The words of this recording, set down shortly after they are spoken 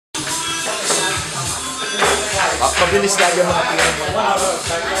Mabilis lagi ang mga tingin mo.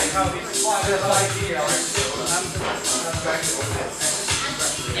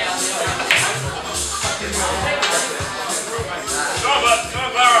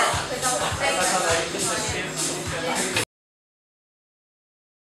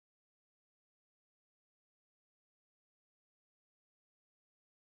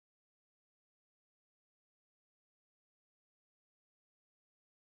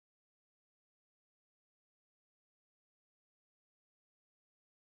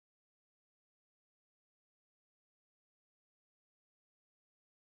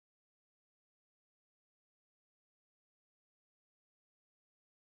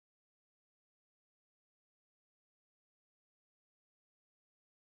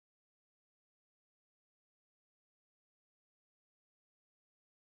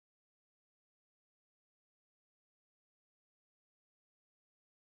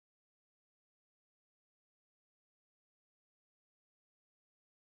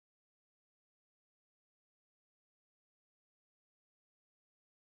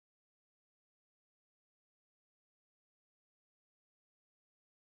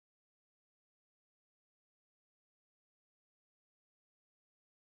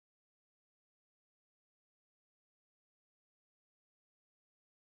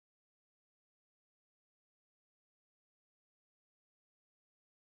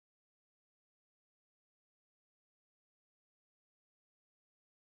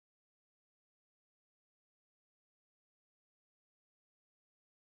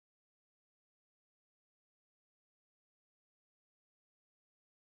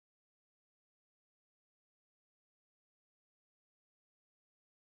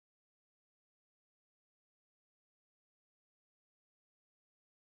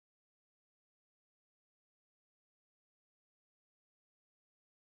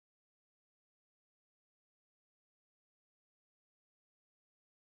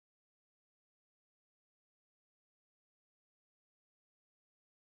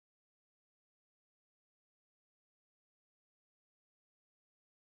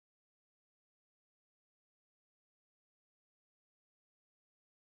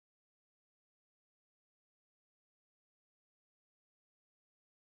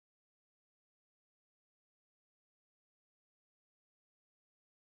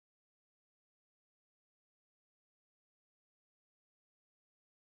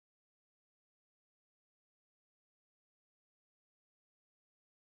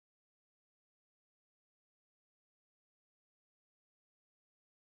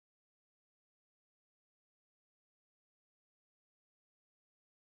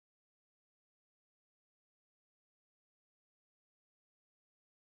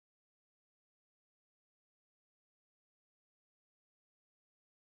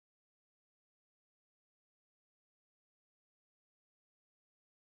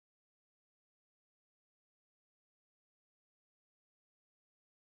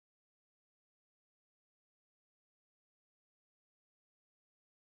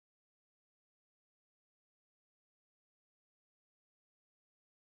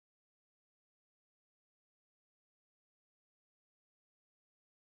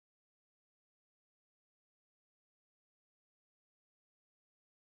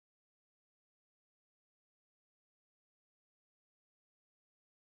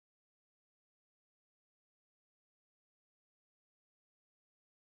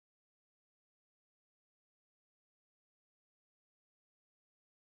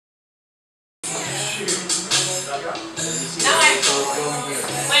 Now I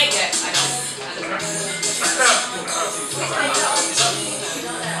wait yet. I don't.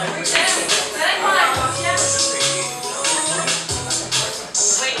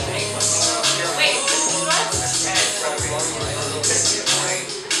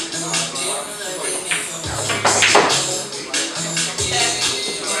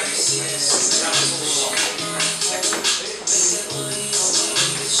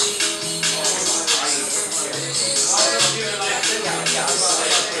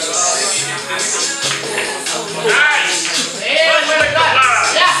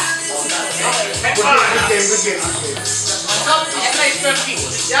 Good game.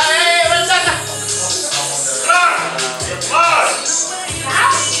 Well done. No.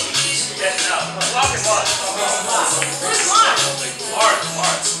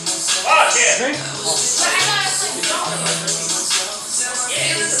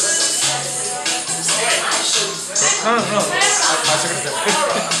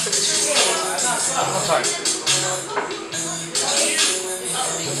 I'm sorry.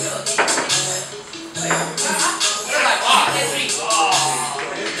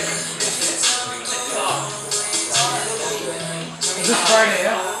 This Friday,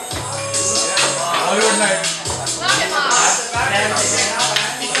 yeah? Hollywood night.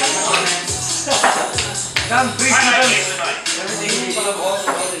 Come, please,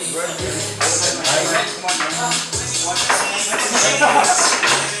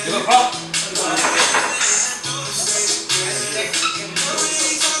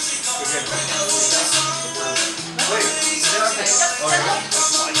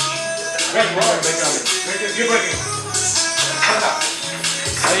 Keep breaking.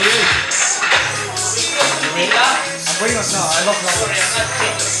 How are you? I'm waiting on now. I love that.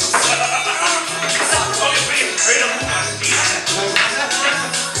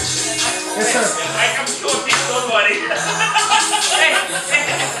 Yes, sir. I come short, don't worry.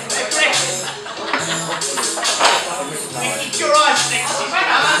 Keep your eyes next to me.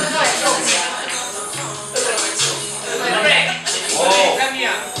 Oh. Come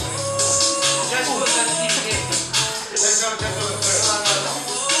here. Just put the stick in.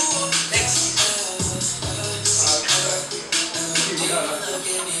 Next.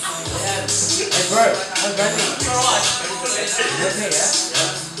 Hey, bro. How's that? Your eyes. You okay, yeah?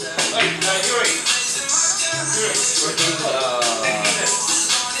 Wait, Yuri.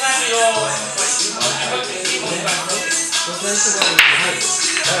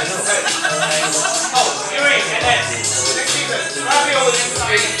 Oh, Yuri, and then next season, Fabio will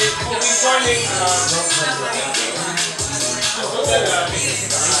be joining.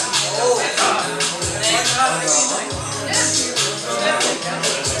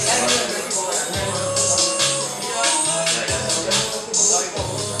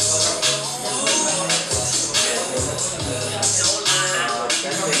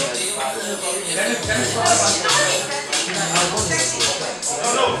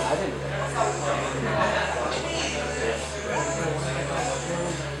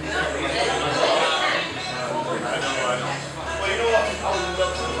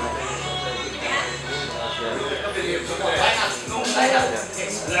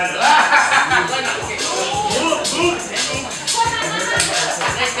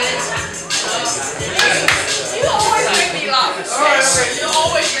 You always make me laugh. You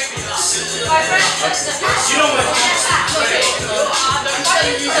always make me laugh. My friend says that you don't want to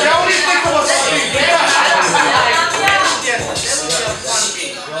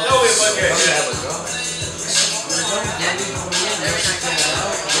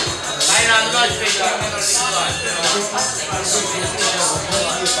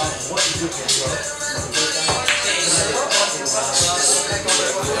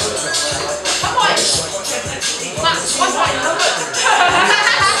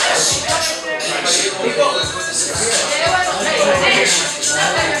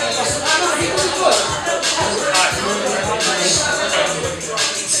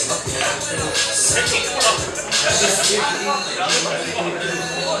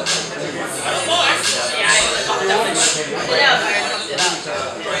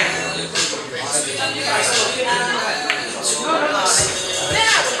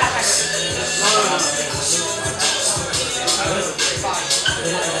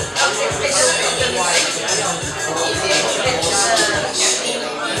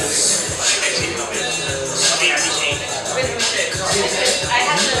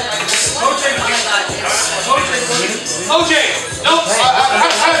OJ, no, I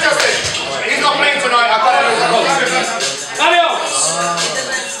just finished. He's not playing tonight. I've got to go. Mario!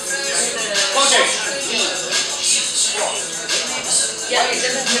 OJ. Yeah, it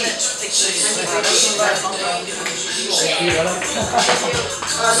doesn't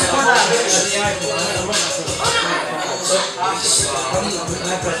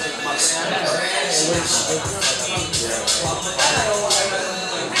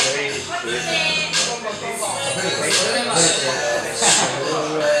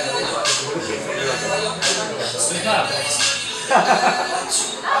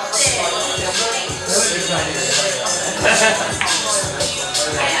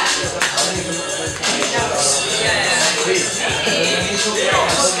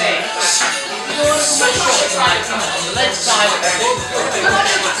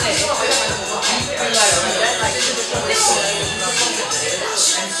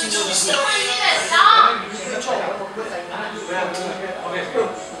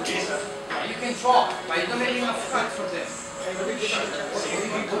You can talk, but you don't make enough cut for this.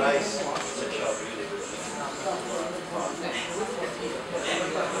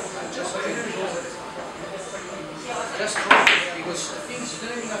 Just talk, because things you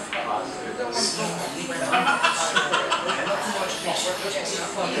don't enough cut. You don't want to talk. Not too much talk.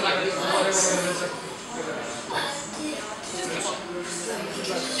 Just fun.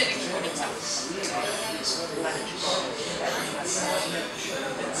 Safety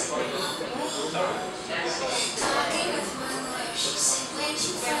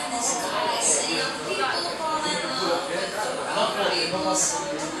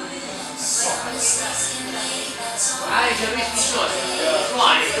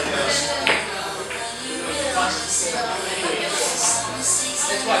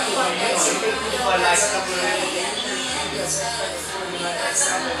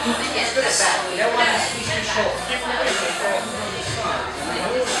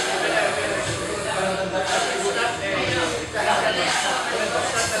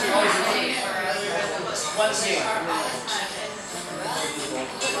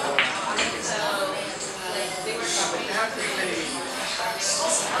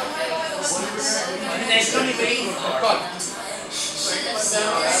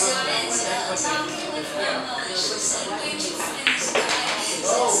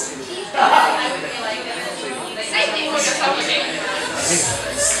for yourself again.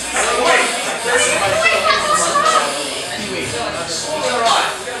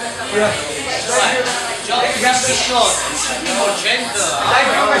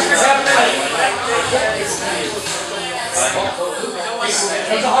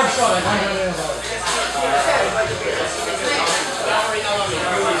 That's a hard shot. I can't do anything about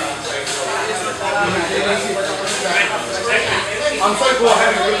it. I'm so cool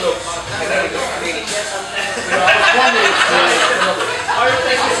having a good look.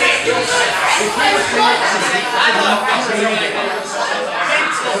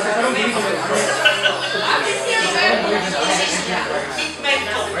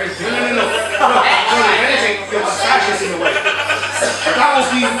 No. If anything, your mustache is in the way. That will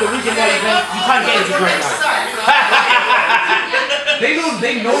be the reason why you can't get into Dragon Knight.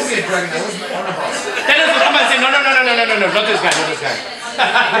 They know me at Dragon Knight. What are you on about? Then they'll come and say, no, not this guy, not this guy.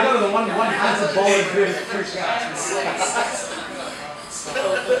 I go to the one handsome ball and do it first guy.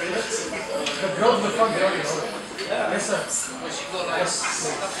 The girls in the front, they already know it. Yes, sir. Yes.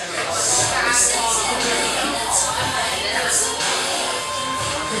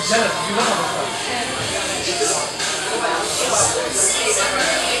 You're jealous. You love all this stuff.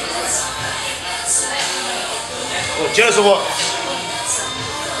 Oh, jealous of what?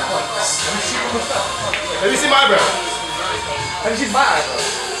 Have you seen my eyebrow? Have you seen my eyebrow?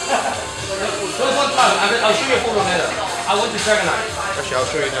 There was one time, I'll show you a photo later. I went to Dragon Knight. Actually, I'll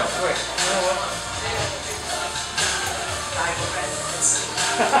show you now.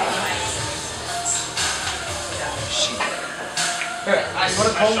 Here, you want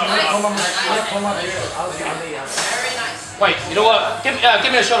to comb my beard? I'll lay you out. Wait, you know what? Give me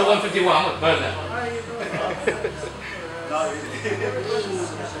a shot of 151. I'm gonna burn that.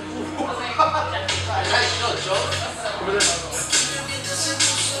 Nice shot, Joe.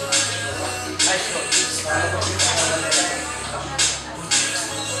 Nice shot.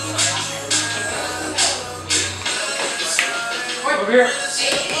 Over here.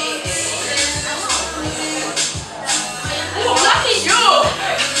 Oh, lucky you!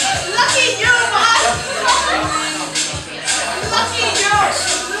 Lucky you, man! Lucky you!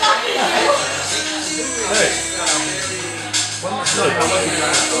 Lucky you! Hey.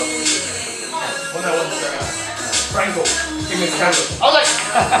 Franco, give me the candle. I was like,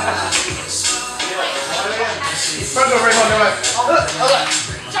 Franco, right on the right.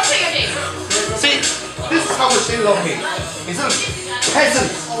 Jumping again. See, this is how much they love me. Instead of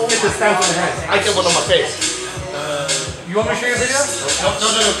peasants get the stamp on the hand, I get one on my face. You want me to show you a video? No.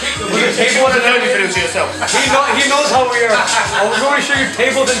 You table and then you video to yourself. He knows how we are. I was going to show you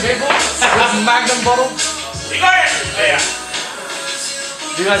tables and tables with Magnum bottle. You got it! Yeah.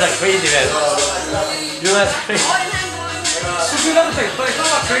 You guys are crazy, man. You guys are crazy. This is another thing, but it's not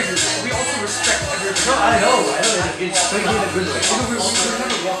about crazy. We also respect everyone. No, I know. It's crazy in a good way. We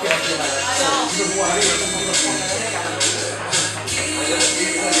never walk in here like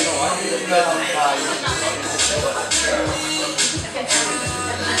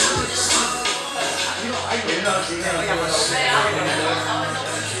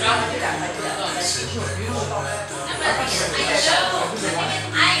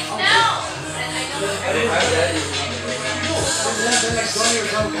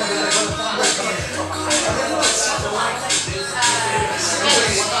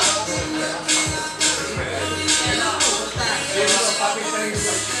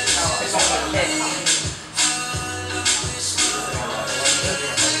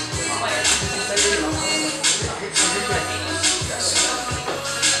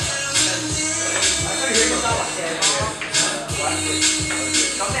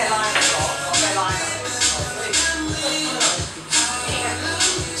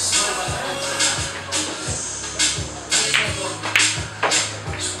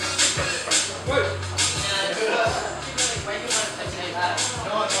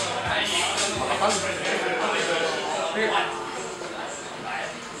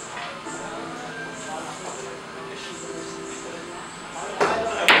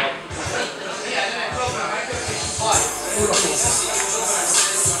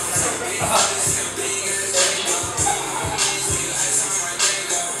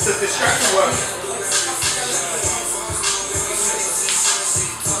It's a distraction work.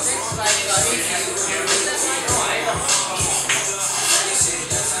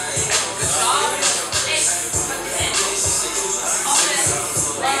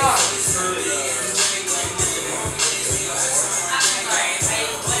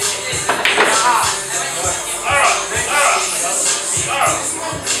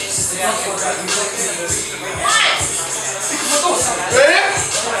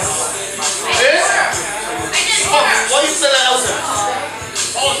 Why you say that, Elsa?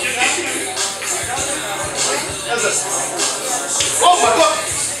 Oh my God!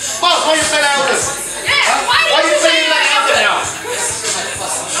 Boss, why you say that, Elsa? Yeah, Why you saying that Elsa now?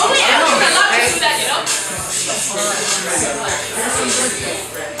 Nobody else is allowed to do that, you know?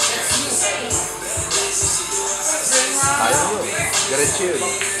 I don't know. Gotta chill.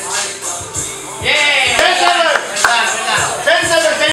 Yeah.